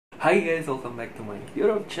Hi guys, welcome back to my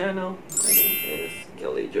YouTube channel. My name is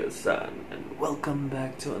Gilly-san and welcome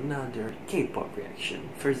back to another K-pop reaction.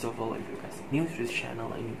 First of all, if you guys are new to this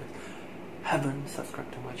channel and you guys haven't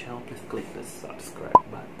subscribed to my channel, please click the subscribe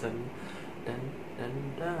button. Then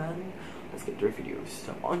let's get to the video.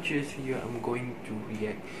 So on today's video, I'm going to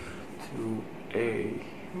react to a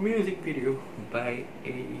music video by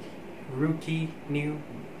a rookie new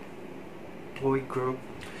boy group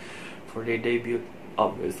for their debut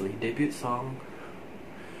song,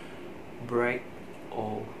 Break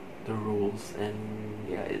All the Rules. And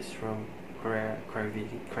yeah, it's from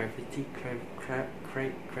Cravity Krabiti.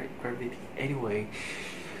 Anyway,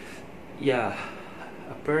 yeah,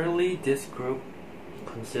 apparently this group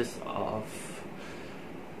consists of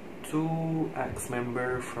two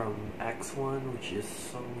ex-members from X1, which is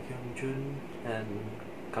Song Hyun-jun and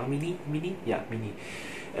Kang Mini,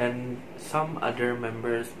 and some other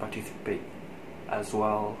members participate as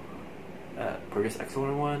well. For this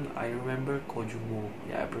X1 one, I remember Kojumo.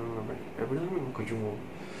 Yeah, I really remember Kojumo.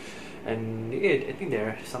 And yeah, I think there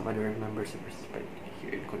are some other members that participate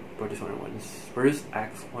here for this one. For this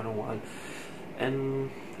X101.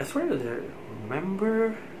 And as far as I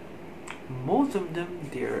remember, most of them,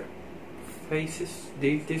 their faces,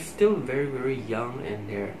 they're still very young, and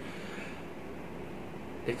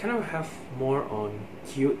they kind of have more on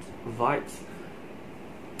cute vibes.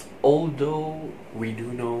 Although we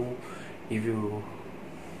do know, if you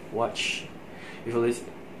watch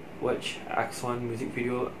X1 music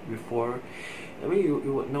video before, I mean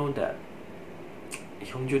you would know that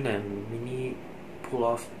Hyungjun and Mini pull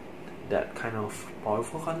off that kind of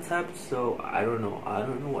powerful concept. So I don't know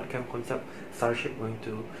what kind of concept Starship going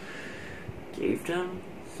to give them.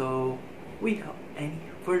 So without any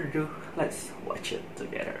further ado, let's watch it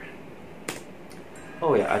together.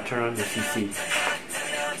 Oh yeah, I turn on the CC.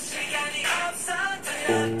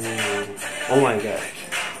 Oh my god.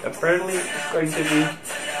 Apparently it's going to be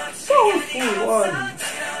so fun.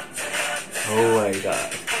 Oh my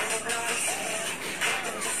god.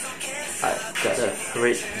 I gotta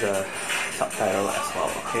read the subtitle as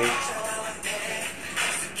well, okay?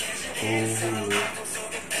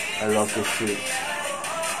 I love this suit.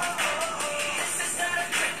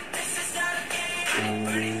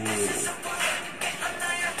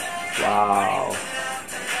 Wow.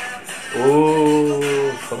 Oh,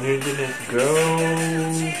 Song Hyun-jun has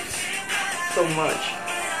grown so much.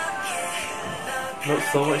 Not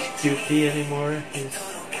so much cutie anymore. He's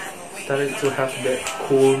started to have that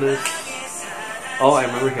coolness. Oh, I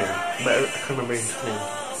remember him, but I can't remember his name.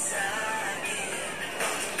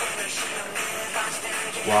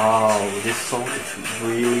 Wow, this song is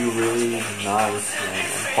really nice, man,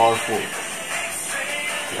 and powerful.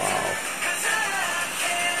 Wow.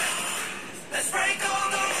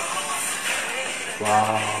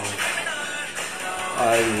 Wow,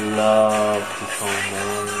 I love this song,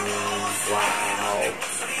 man. Wow.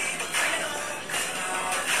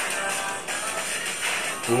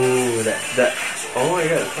 Ooh, that. Oh my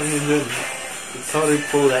god, Song Hyun-jun. It's how they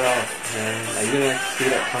pull that off, man. I didn't see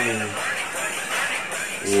that coming.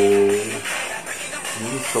 Ooh,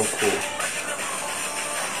 this is so cool.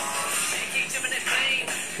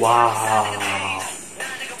 Wow.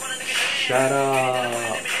 Shut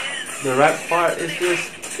up. The rap part is just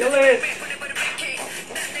kill it.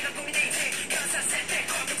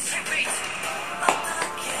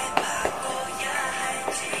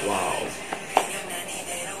 Wow.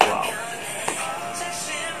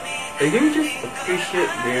 Like, you just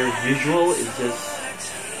appreciate their visual is just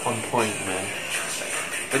on point, man.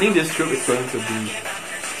 I think this group is going to be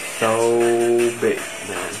so big,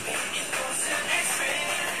 man.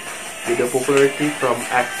 With the popularity from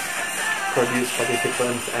X-produced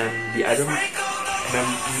participants, and the other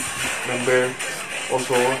members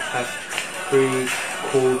also have pretty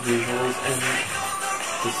cool visuals, and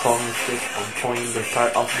the song is just on point. The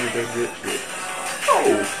start off with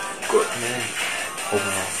oh, good, man. Oh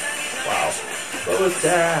no. Wow. What was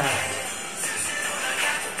that?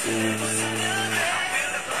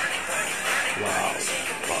 Wow.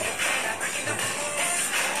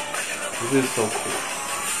 This is so cool.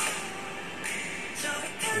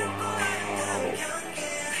 Wow.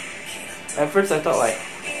 At first I thought like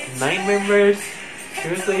 9 members.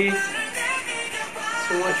 Seriously?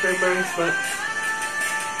 So much members, but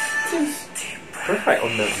it's perfect on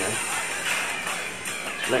them, man.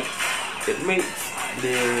 Like, it makes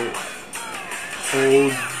their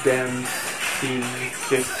whole dance scene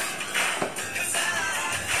just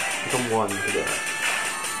become one together.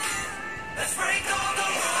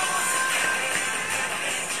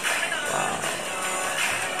 Wow.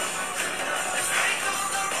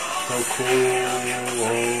 So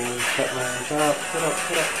cool. Shut up, shut up,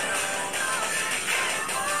 shut up.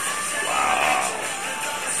 Wow.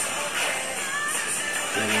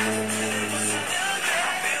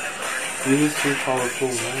 This is so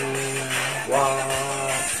powerful. Wow.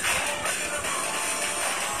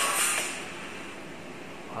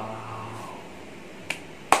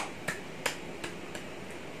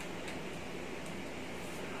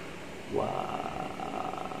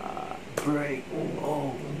 Wow. Break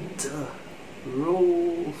all the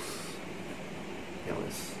rules. That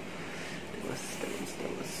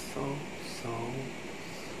was so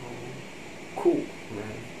cool,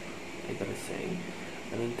 man. I gotta say,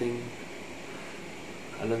 I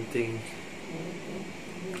don't think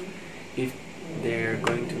if there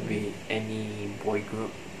going to be any boy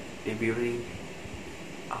group debuting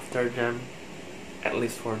after them, at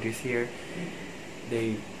least for this year,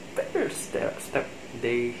 they better step.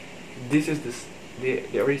 They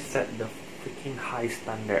already set the freaking high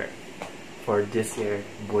standard for this year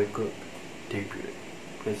boy group debut,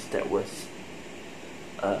 because that was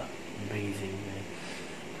amazing, man.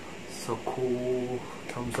 So cool.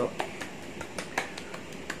 Thumbs up.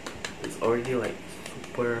 It's already like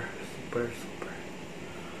super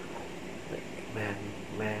like man,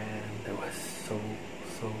 that was so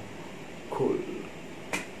cool.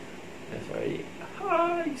 That's already a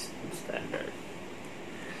high standard.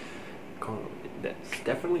 That's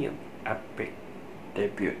definitely an epic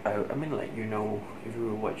debut. I mean, like, you know, if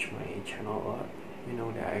you watch my channel a lot, you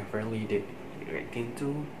know that I rarely did reacting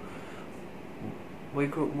to boy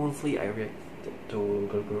group. Mostly I reacted to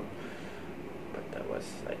girl group, but that was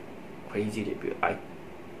like crazy debut. I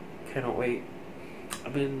cannot wait. I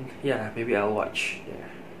mean, yeah, maybe I'll watch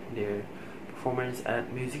their performance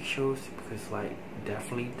at music shows, because like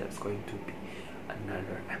definitely that's going to be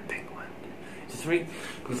another epic one. Just really,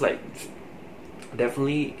 because like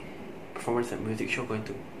definitely performance at music show going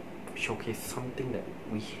to showcase something that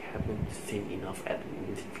we haven't seen enough at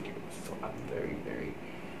music videos. So I'm very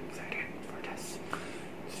excited for this.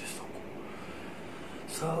 It's just so cool.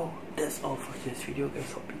 So that's all for this video,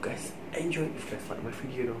 guys. Hope you guys enjoyed. If you guys like my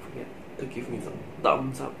video, don't forget to give me some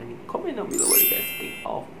thumbs up and comment down below what you guys think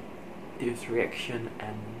of this reaction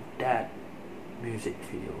and that music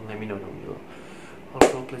video. Let me know down below.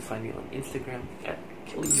 Also, please find me on Instagram at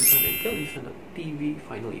KellyUsen and KellyUsen.tv.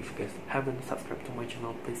 Finally, if you guys haven't subscribed to my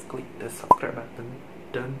channel, please click the subscribe button.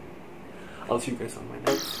 Done. I'll see you guys on my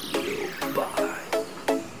next video. Bye.